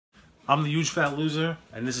I'm the Huge Fat Loser,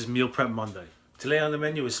 and this is Meal Prep Monday. Today on the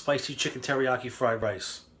menu is spicy chicken teriyaki fried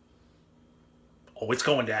rice. Oh, it's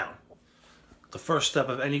going down. The first step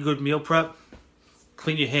of any good meal prep,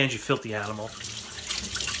 clean your hands, you filthy animal.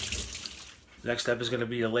 The next step is going to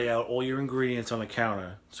be to lay out all your ingredients on the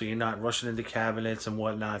counter, so you're not rushing into cabinets and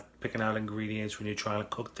whatnot, picking out ingredients when you're trying to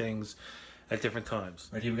cook things at different times.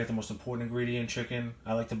 Right here we got the most important ingredient, chicken.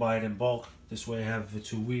 I like to buy it in bulk. This way I have it for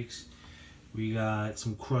 2 weeks. We got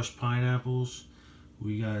some crushed pineapples.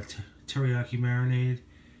 We got teriyaki marinade,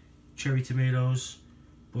 cherry tomatoes,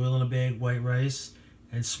 boil in a bag white rice,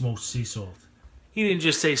 and smoked sea salt. He didn't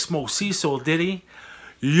just say smoked sea salt, did he?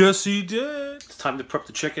 Yes, he did. It's time to prep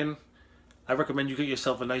the chicken. I recommend you get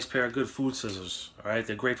yourself a nice pair of good food scissors. All right,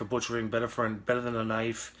 they're great for butchering, better than a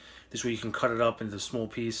knife. This way you can cut it up into small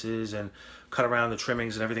pieces and cut around the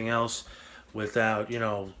trimmings and everything else without, you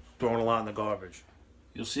know, throwing a lot in the garbage.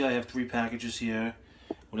 You'll see I have 3 packages here.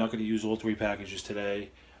 We're not going to use all 3 packages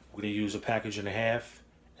today. We're going to use a package and a half,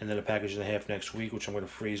 and then a package and a half next week, which I'm going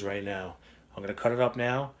to freeze right now. I'm going to cut it up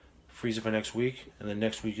now, freeze it for next week, and then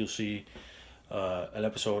next week you'll see an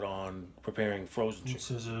episode on preparing frozen chicken.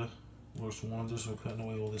 This is a worst wonders. We're cutting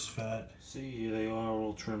away all this fat. See, here they are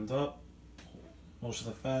all trimmed up. Most of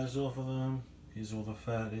the fat is off of them. Here's all the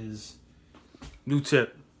fat is. New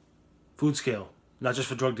tip, food scale, not just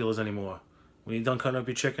for drug dealers anymore. When you're done cutting up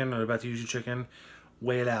your chicken or about to use your chicken,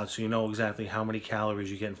 weigh it out so you know exactly how many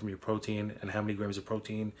calories you're getting from your protein and how many grams of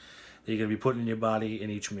protein that you're going to be putting in your body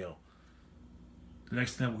in each meal. The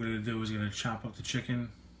next thing we're going to do is we're going to chop up the chicken.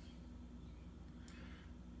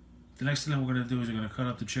 The next thing that we're going to do is we're going to cut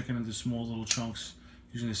up the chicken into small little chunks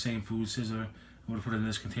using the same food scissor. I'm going to put it in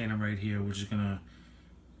this container right here, which is going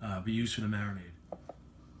to be used for the marinade.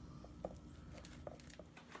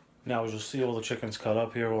 Now, as you'll see, all the chicken's cut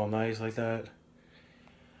up here all nice like that.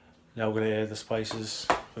 Now we're going to add the spices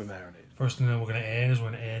for the marinade. First thing that we're going to add is we're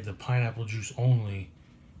going to add the pineapple juice only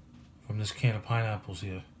from this can of pineapples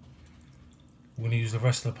here. We're going to use the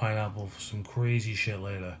rest of the pineapple for some crazy shit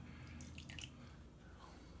later.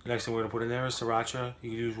 The next thing we're going to put in there is sriracha.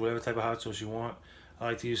 You can use whatever type of hot sauce you want. I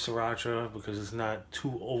like to use sriracha because it's not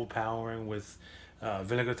too overpowering with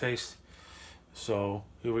vinegar taste. So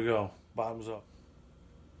here we go. Bottoms up.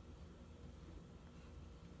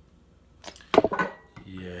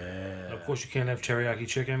 Yeah. Of course, you can't have teriyaki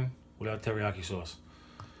chicken without teriyaki sauce.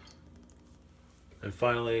 And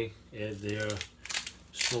finally, add their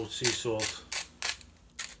smoked sea salt.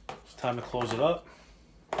 It's time to close it up.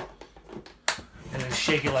 And then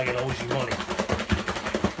shake it like it owes you money.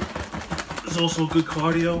 It's also good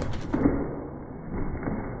cardio.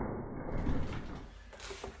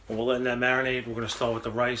 When we're letting that marinate, we're going to start with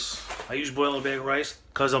the rice. I use boil in a bag of rice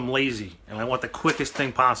because I'm lazy and I want the quickest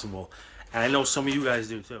thing possible. And I know some of you guys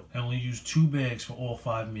do too. I only use 2 bags for all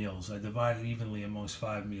 5 meals. I divide it evenly amongst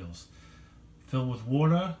 5 meals. Fill with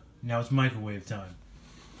water. Now it's microwave time.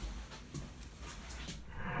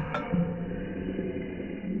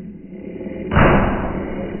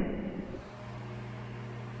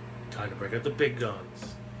 Time to break out the big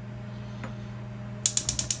guns.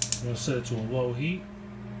 I'm going to set it to a low heat.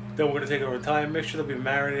 Then we're going to take our entire mixture that we've been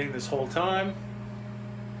marinating this whole time.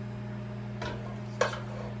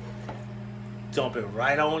 Dump it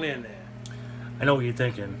right on in there. I know what you're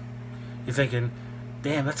thinking. You're thinking,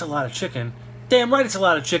 damn, that's a lot of chicken. Damn right it's a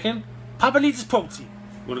lot of chicken. Papa needs his protein.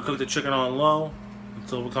 We're going to cook the chicken on low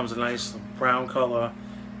until it becomes a nice brown color.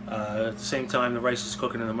 At the same time, the rice is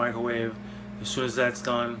cooking in the microwave. As soon as that's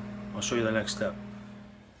done, I'll show you the next step.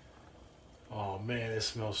 Oh man, this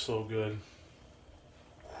smells so good.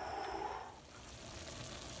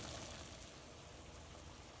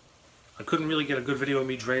 I couldn't really get a good video of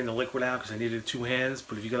me draining the liquid out because I needed 2 hands,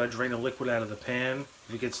 but if you gotta drain the liquid out of the pan,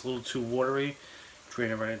 if it gets a little too watery,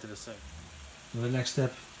 drain it right into the sink. And the next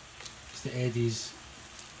step is to add these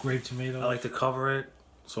grape tomatoes. I like to cover it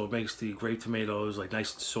so it makes the grape tomatoes like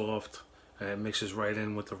nice and soft, and it mixes right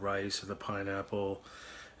in with the rice and the pineapple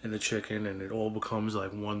and the chicken, and it all becomes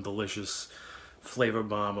like one delicious flavor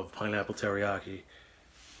bomb of pineapple teriyaki.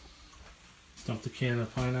 Dump the can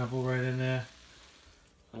of pineapple right in there.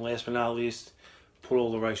 And last but not least, put all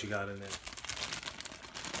the rice you got in there.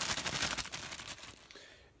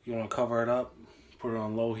 You want to cover it up, put it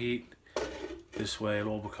on low heat. This way it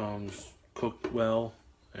all becomes cooked well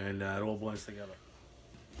and it all blends together.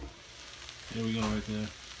 There we go right there.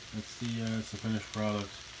 That's the finished product.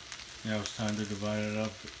 Now it's time to divide it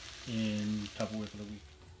up in Tupperware for the week.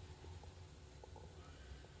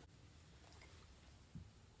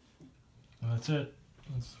 And that's it.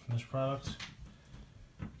 That's the finished product.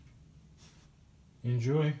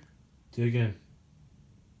 Enjoy. Do it again.